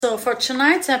So for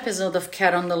tonight's episode of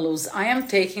Cat on the Loose, I am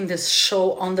taking this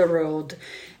show on the road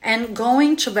and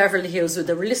going to Beverly Hills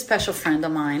with a really special friend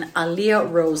of mine, Alia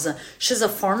Rosa. She's a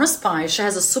former spy. She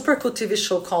has a super cool TV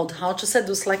show called How to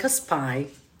Seduce Like a Spy.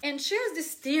 And she has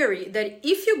this theory that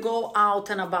if you go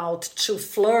out and about to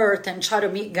flirt and try to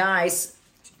meet guys,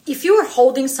 if you are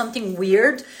holding something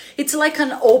weird, it's like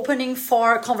an opening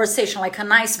for conversation, like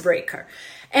an icebreaker.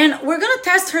 And we're going to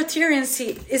test her theory and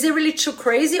see, is it really too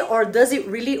crazy or does it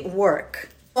really work?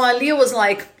 So Alia was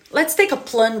like, let's take a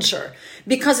plunger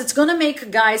because it's going to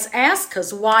make guys ask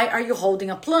us, why are you holding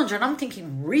a plunger? And I'm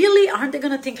thinking, really? Aren't they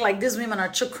going to think like these women are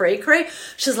too cray-cray?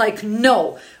 She's like,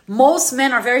 no, most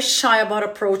men are very shy about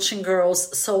approaching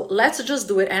girls. So let's just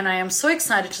do it. And I am so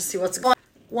excited to see what's going on.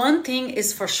 One thing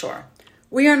is for sure.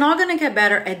 We are not going to get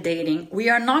better at dating. We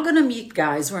are not going to meet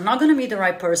guys. We're not going to meet the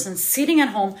right person sitting at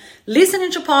home,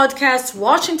 listening to podcasts,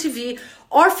 watching TV,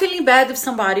 or feeling bad if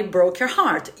somebody broke your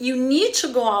heart. You need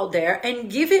to go out there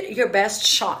and give it your best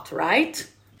shot, right?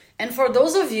 And for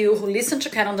those of you who listen to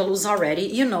Cat on the Loose already,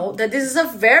 you know that this is a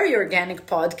very organic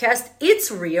podcast.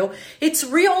 It's real. It's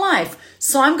real life.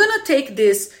 So I'm going to take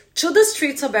this to the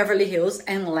streets of Beverly Hills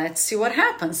and let's see what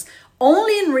happens.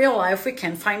 Only in real life we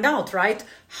can find out, right?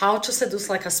 How to seduce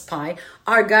like a spy.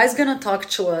 Our guy's gonna talk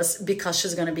to us because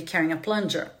she's gonna be carrying a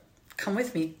plunger. Come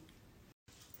with me.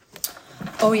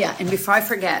 Oh yeah, and before I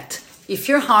forget, if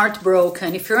you're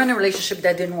heartbroken, if you're in a relationship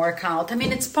that didn't work out, I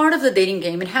mean, it's part of the dating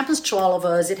game. It happens to all of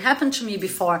us. It happened to me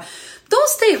before. Don't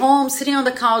stay home, sitting on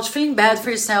the couch, feeling bad for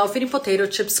yourself, eating potato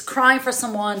chips, crying for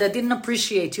someone that didn't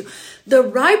appreciate you. The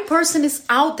right person is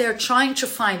out there trying to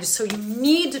find you. So you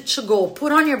need to go.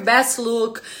 Put on your best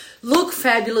look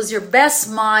fabulous, your best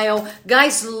smile.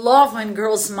 Guys love when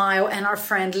girls smile and are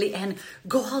friendly. And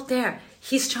go out there.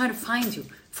 He's trying to find you.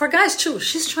 For guys too,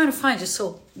 she's trying to find you.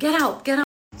 So get out.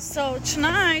 So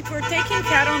tonight we're taking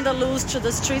Cat on the Loose to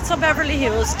the streets of Beverly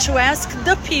Hills to ask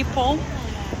the people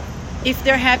if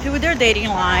they're happy with their dating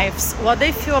lives, what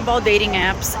they feel about dating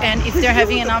apps, and if they're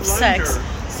having enough sex.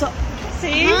 So,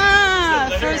 see?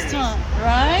 First one,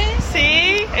 right?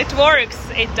 See? It works.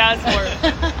 It does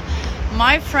work.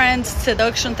 My friend's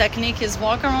seduction technique is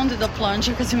walk around with a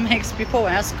plunger because it makes people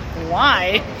ask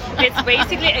why. It's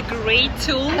basically a great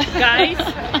tool, guys.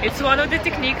 It's one of the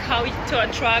techniques how to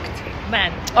attract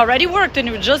men. Already worked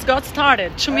and we just got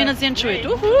started. 2 minutes into it.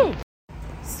 Woohoo!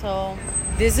 So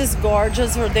this is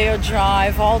gorgeous Rodeo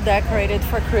Drive, all decorated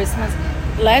for Christmas.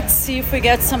 Let's see if we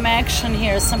get some action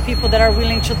here. Some people that are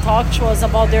willing to talk to us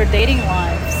about their dating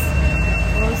lives.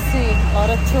 We'll see. A lot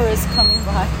of tourists coming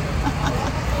by.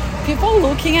 People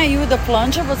looking at you with the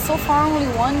plunger, but so far only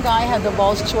one guy had the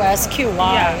balls to ask you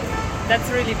why. Yeah, that's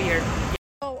really weird.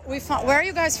 So where are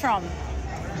you guys from?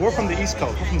 We're from the East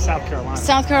Coast. We're from South Carolina.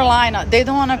 South Carolina. They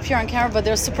don't want to appear on camera, but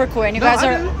they're super cool. And you guys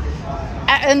are...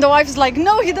 And the wife is like,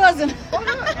 no, he doesn't.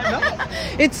 No.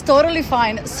 It's totally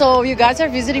fine. So you guys are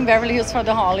visiting Beverly Hills for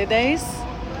the holidays?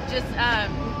 Just,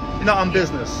 No, I'm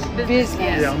business.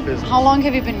 Business. Yeah, I'm business. How long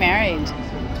have you been married?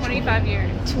 25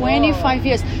 years. 25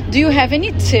 years. Do you have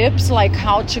any tips like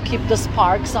how to keep the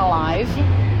sparks alive?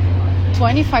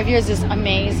 25 years is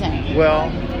amazing.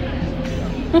 Well,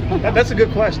 that's a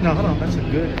good question. No, hold on. That's a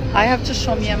good... I have to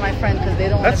show me and my friend because they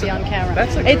don't want to be on camera.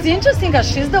 It's interesting because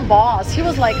she's the boss. He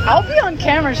was like, I'll be on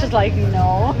camera. She's like,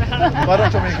 no. Why don't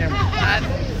you show me the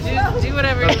camera? Do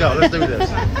whatever. Let's go. Let's do this.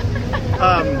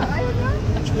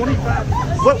 25.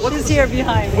 What She's here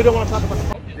behind. We don't want to talk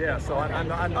about... Yeah, so I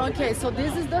know. Okay, so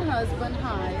this is the husband.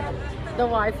 Hi. The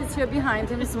wife is here behind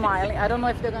him smiling. I don't know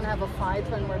if they're going to have a fight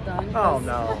when we're done. Oh,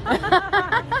 no.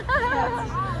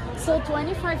 So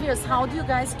 25 years, how do you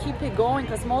guys keep it going?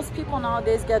 Because most people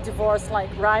nowadays get divorced like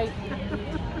right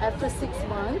after 6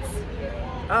 months.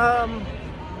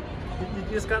 You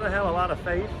just got to have a lot of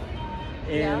faith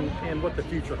in what the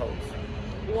future holds.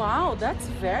 Wow, that's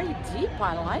very deep.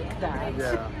 I like that.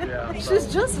 Yeah. She's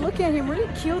just looking at him really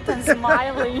cute and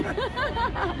smiling.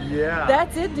 Yeah.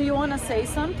 That's it? Do you want to say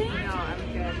something? No,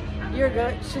 I'm good. You're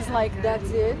good? She's like,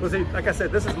 that's it? Well, see, like I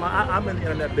said, I'm in the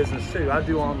internet business too. I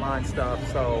do online stuff,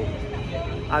 so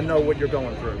I know what you're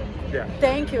going through. Yeah.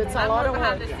 Thank you. It's a lot of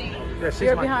work. Yeah,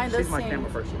 You're behind the she's my scenes.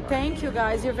 camera person. Right? Thank you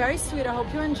guys. You're very sweet. I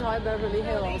hope you enjoy Beverly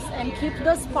Hills. And keep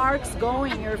the sparks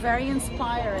going. You're very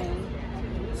inspiring.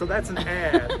 So that's an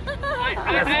ad.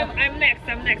 I'm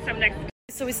next.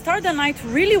 So we start the night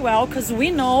really well because we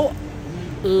know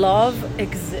love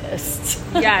exists.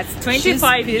 Yes, 25 She's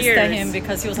pissed years. at him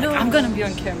because he was like, I'm going to be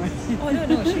on camera. Oh,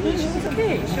 no, she was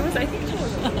okay. I think she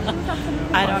was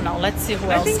I don't know. Let's see who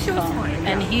else think she was comes. fine,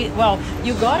 And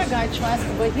you got a guy to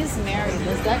ask, but he's married.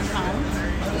 Does that count?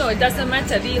 No, it doesn't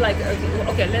matter. Be like,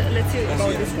 okay, let's see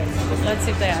about this one. Let's see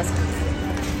if they ask.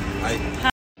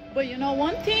 But you know,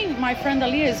 one thing, my friend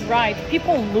Aliyah is right.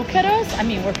 People look at us. I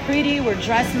mean, we're pretty, we're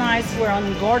dressed nice, we're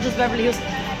on gorgeous Beverly Hills.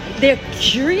 They're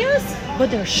curious,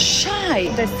 but they're shy.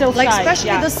 They're still like, shy. especially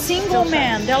Yeah. the single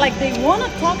men. They're like, they want to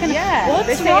talk. And Yeah, they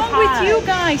what's say wrong hi. with you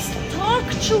guys? Talk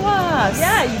to us.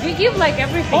 Yeah, we give like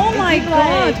everything. Oh We my give,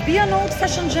 God, like- be an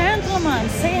old-fashioned gentleman.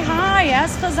 Say hi,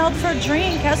 ask us out for a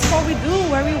drink, ask what we do,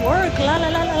 where we work, la la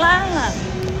la la la.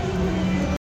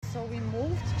 So we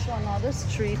moved to another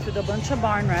street with a bunch of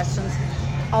bar and restaurants.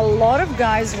 A lot of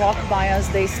guys walk by us,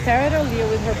 they stare at Aliyah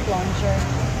with her plunger.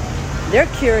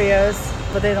 They're curious,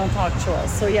 but they don't talk to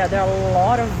us. So yeah, there are a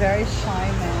lot of very shy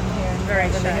men here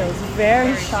in Beverly shy. Hills.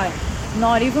 Very shy.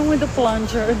 Not even with the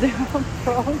plunger, they're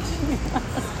approaching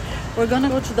us. We're gonna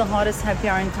go to the hottest happy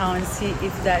hour in town and see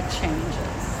if that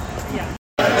changes. Yeah.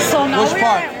 So now Which we're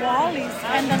part? at Wally's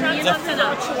and the Nina to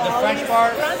go to The Wally's. French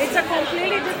part? It's a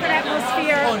completely different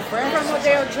atmosphere Oh, in France? from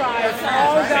Rodeo Drive.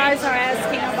 All guys are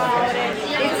asking about it.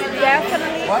 It's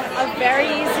definitely a very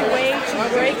easy way to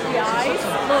break the ice.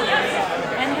 Look,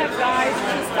 and have guys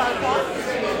just start talking.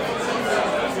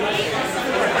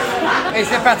 Et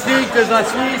c'est Patrick de la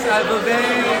Suisse, à Beauvais.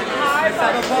 Ça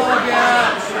va pas bien.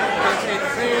 C'est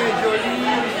très joli.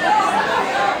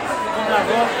 On la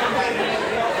voit.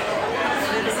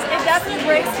 It definitely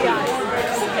breaks the ice.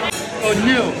 Oh,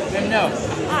 no. And no.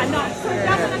 No, so it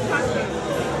doesn't attract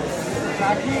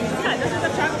you. Yeah, does it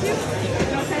attract you?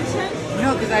 No tension? No,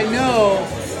 because I know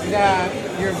that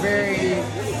you're very,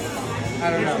 I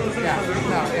don't know. Yeah,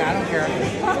 I don't care.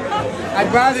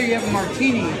 I'd rather you have a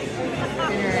martini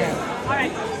in your hand. All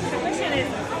right. The question is,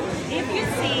 if you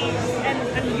see an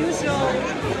unusual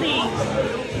thing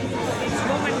this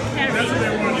woman carrying, is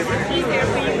it easier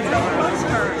for you to approach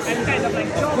her and kind of like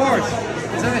Of joke? course.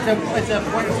 It's a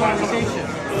point of conversation.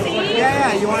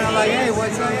 Yeah, you want to like, hey,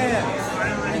 what's up?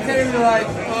 Yeah. Instead of like,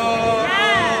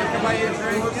 can I buy you a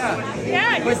drink? Yeah.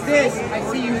 Yeah. But this, I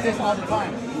see you with this all the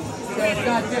time. So it's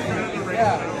not different.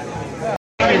 Yeah.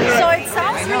 So it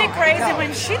sounds really crazy.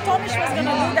 When she told me she was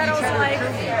gonna do that, I was like,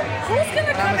 who's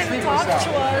gonna come and talk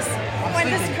to us when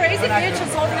this crazy bitch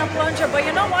is holding a plunger? But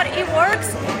you know what? It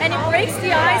works and it breaks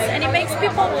the ice and it makes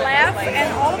people laugh,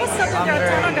 and all of a sudden there are a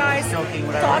ton of guys talking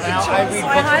to us. So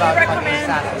I highly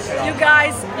recommend you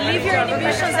guys leave your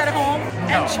inhibitions at home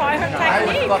and try her I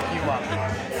would technique. fuck you up.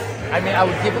 I mean, I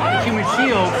would give it the human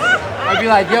shield. I'd be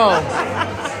like, yo,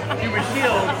 human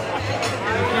shield.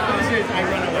 I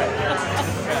run away.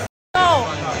 So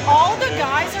all the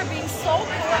guys are being so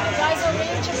cool and you guys are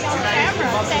really just on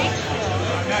camera. Thank you.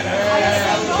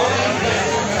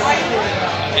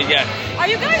 Yeah. Are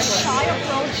you guys shy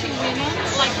approaching women?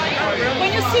 Like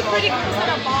when you see pretty girls at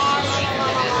a bar, like,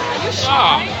 are you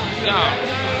shy? No.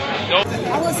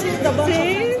 I will see the bunch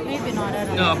of maybe not. I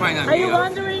don't know. No, probably not. Are you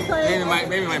wondering,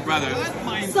 Maybe my brother.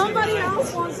 somebody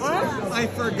else wants to? I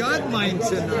forgot mine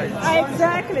tonight.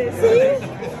 Exactly. See?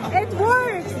 It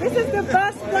works. This is the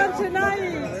best plunge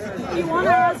tonight. You want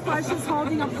to ask why she's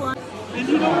holding a plunge? And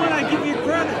you know what? I give you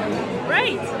credit.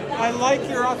 Right. I like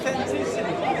your authenticity.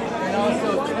 And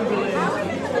also,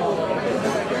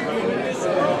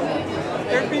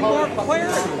 There'd be more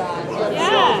clarity.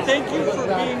 Yeah. Thank you for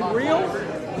being real.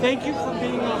 Thank you for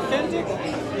being authentic.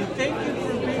 And thank you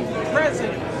for being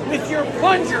present with your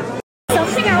plunger.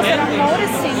 Something else that I'm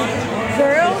noticing,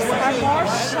 girls are more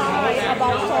shy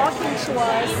about talking to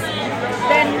us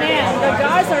than men. The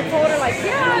guys are totally like,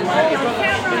 yeah, I'm on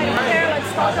camera, I don't care,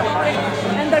 let's talk about it.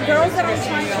 And the girls that I'm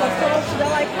trying to approach,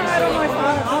 they're like, I don't know if I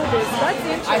want to do this. That's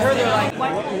interesting. I heard they're like,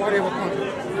 why do you have a plunger?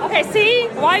 Okay, see?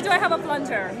 Why do I have a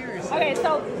plunger? Okay,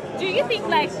 so do you think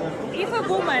like if a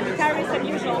woman carries an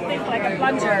unusual thing like a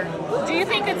plunger, do you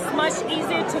think it's much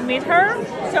easier to meet her,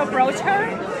 to approach her?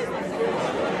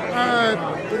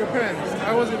 It depends.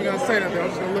 I wasn't even gonna say that. I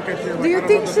was just gonna look at you. Do you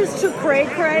think she's too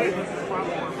cray-cray?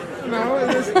 No,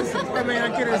 I mean, I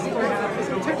get it. It's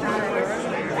attention, right?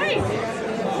 Right.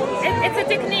 It's a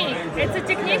technique. It's a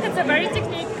technique. It's a very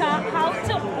technique how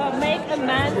to make a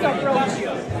man to approach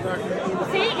you.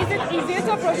 See, is it easier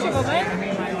to approach a woman?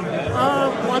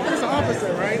 Well, I think it's the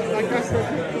opposite, right? Like it's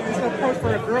the approach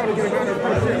for a girl to get a guy to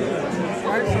approach you,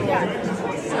 right? So, yeah,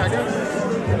 I guess.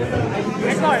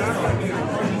 It works.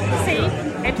 See,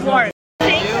 it works.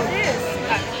 Think of this.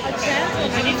 A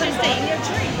gentleman. Interesting.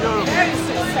 Very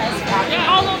successful.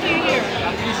 How long do you hear?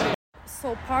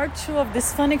 So part 2 of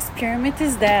this fun experiment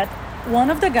is that one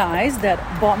of the guys that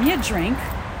bought me a drink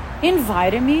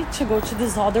invited me to go to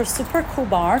this other super cool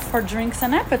bar for drinks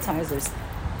and appetizers.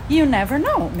 You never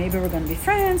know. Maybe we're going to be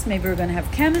friends. Maybe we're going to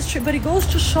have chemistry. But it goes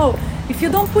to show If you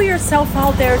don't put yourself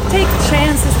out there, take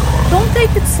chances. Don't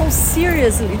take it so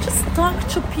seriously. Just talk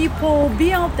to people,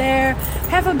 be out there,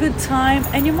 have a good time,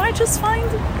 and you might just find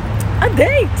a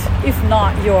date, if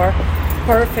not your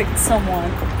perfect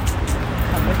someone.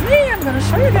 Come with me, I'm gonna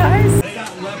show you guys.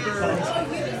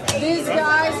 These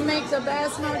guys make the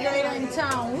best margarita in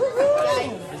town.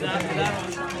 Woohoo!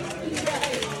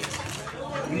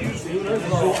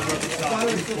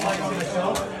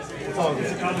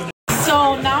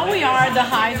 So now we are at the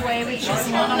Hideaway, which is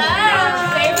one of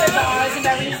my favorite bars in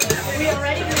everything. We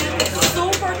already met a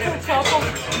super cool couple.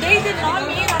 They did not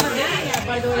meet on a date yet,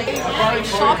 by the way. They were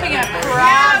shopping at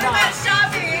Prada.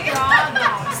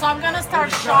 Prada. So I'm gonna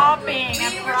start shopping at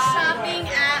Prada. We were shopping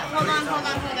at, hold on.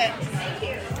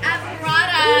 At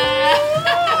Prada.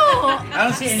 I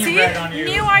don't see any bread on you.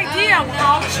 New idea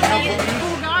how to meet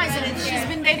cool guys, and she's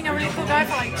been dating a really cool guy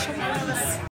for like 2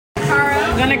 months.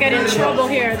 I'm gonna get in trouble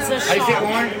here. It's a shop.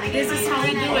 This is how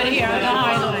we do it here at the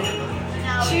Hideaway.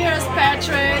 Cheers,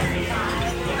 Patrick.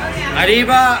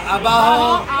 Arriba,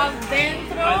 abajo. Al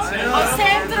dentro, al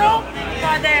centro,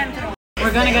 pa dentro.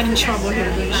 We're gonna get in trouble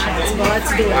here doing shots, but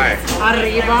let's do it.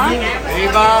 Arriba,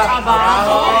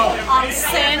 abajo, al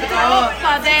centro,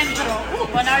 pa dentro.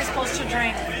 When are we supposed to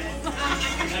drink?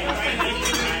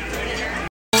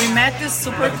 We met this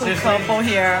super cool couple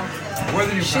here.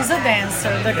 She's a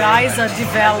dancer. The guy is a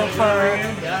developer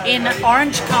in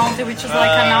Orange County, which is like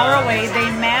an hour away.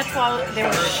 They met while they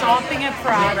were shopping at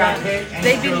Prada.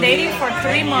 They've been dating for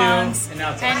 3 months,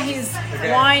 and he's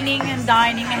whining and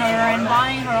dining her and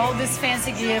buying her all these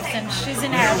fancy gifts, and she's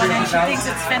in heaven and she thinks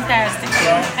it's fantastic.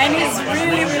 And he's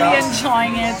really, really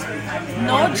enjoying it.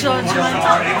 No judgment.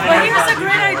 But here's a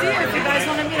great idea if you guys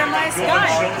want to meet a nice guy.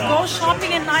 Go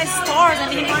shopping in nice stores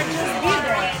and he might just be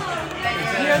there.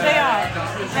 Here they are,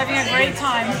 having a great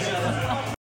time.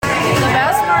 The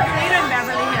best margarita in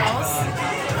Beverly Hills,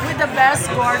 with the best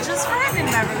gorgeous friend in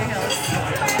Beverly Hills.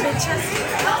 Bitches.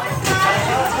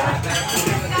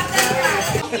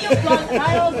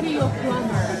 I'll be your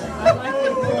plumber.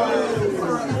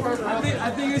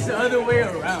 I think it's the other way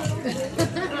around.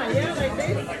 Yeah, like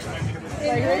this.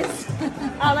 Like this?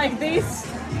 I like this.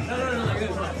 No, like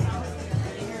this.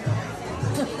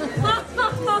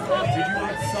 Did you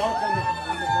want salt on the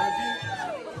veggie?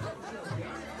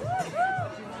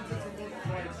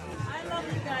 I love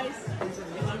you guys.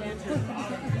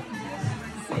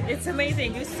 It's amazing.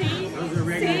 You see?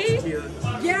 See?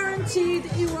 Guaranteed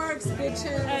it works,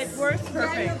 bitches. It works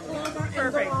perfect.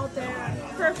 Perfect. Go out there.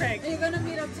 Perfect. You're gonna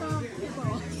meet a ton of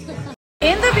people.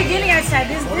 In the beginning, I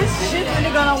said, is this shit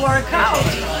really gonna work out?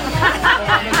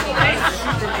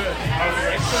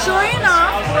 Sure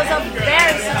enough, it was a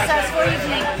very successful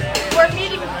evening. We're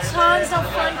meeting tons of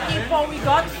fun people. We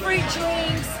got free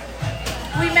drinks.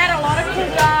 We met a lot of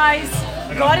cool guys.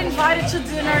 Got invited to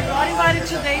dinner. Got invited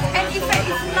to dates. And if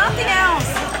nothing else,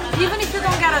 even if you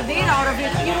don't get a date out of it,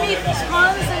 you meet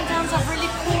tons and tons of really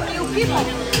cool new people.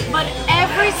 But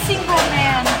every single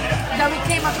man that we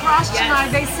came across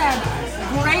tonight, they said,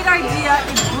 great idea,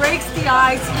 it breaks the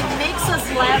ice, it makes us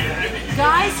laugh.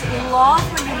 Guys love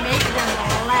when you make them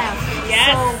laugh.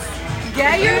 Yes. So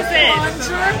get your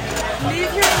plunger,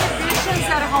 leave your inhibitions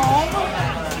at home,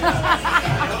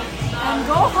 and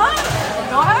go hunt.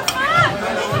 Go have fun.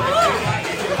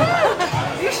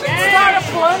 You should start a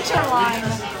plunger line.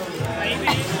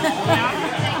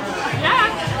 Yeah,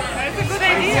 that's a good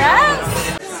idea.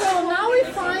 Yes. So now we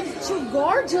find 2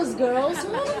 gorgeous girls who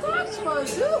want to talk to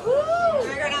us. Woohoo!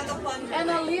 And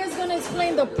Aaliyah's gonna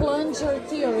explain the plunger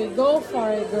theory. Go for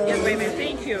it, girl. Yes, baby,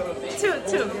 thank you.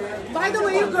 Two. By the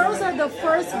way, you girls are the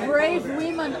first brave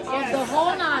women of the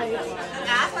whole night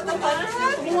That's what the plunger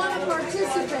was? who want to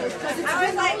participate because it's I was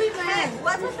been like, only men.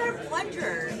 what was their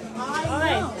plunger? All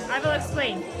right, I will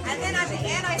explain. And then at the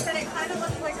end I said it kind of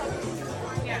looks like a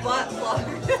butt plug.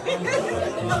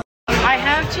 I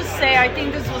have to say, I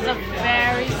think this was a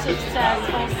very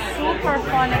successful, super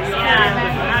fun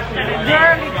experiment.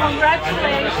 Girlie,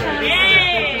 congratulations.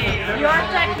 Yay! Your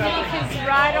technique is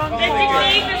right on The point.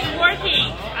 technique is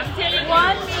working. I'm telling you.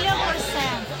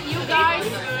 1,000,000%. You guys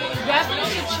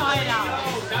definitely should try it out.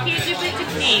 KGB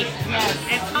technique. Yes.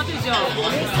 It's not a joke.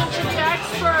 Listen to the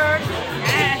expert.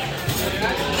 Yes.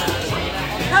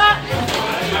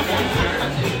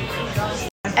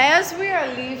 As we are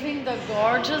leaving, the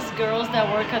gorgeous girls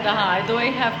that work at the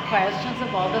Hideaway have questions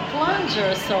about the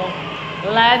plunger, so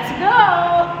let's go!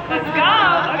 Let's go.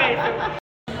 Okay.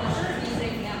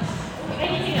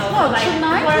 Anything else? No,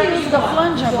 tonight we use the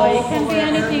plunger, but it can be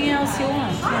anything else you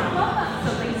want.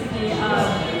 So basically,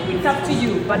 it's up to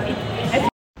you, but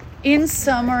In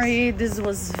summary, this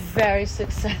was very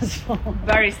successful.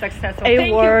 Very successful. It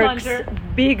Thank works you, Plunger.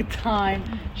 big time.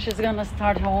 She's gonna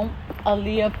start home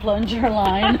Aaliyah Plunger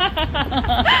line.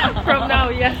 From now,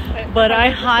 yes. But I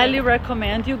highly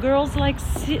recommend you girls, like,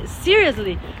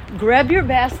 seriously, grab your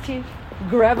bestie,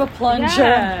 grab a plunger,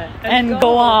 Yeah, and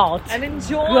go out. and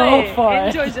enjoy. Go for it.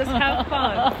 Enjoy, just have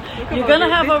fun. You're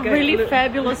gonna have a really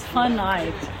fabulous fun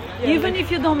night. Even if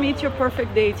you don't meet your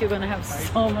perfect date, you're gonna have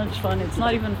so much fun. It's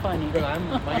not even funny. I'm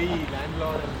my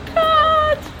landlord.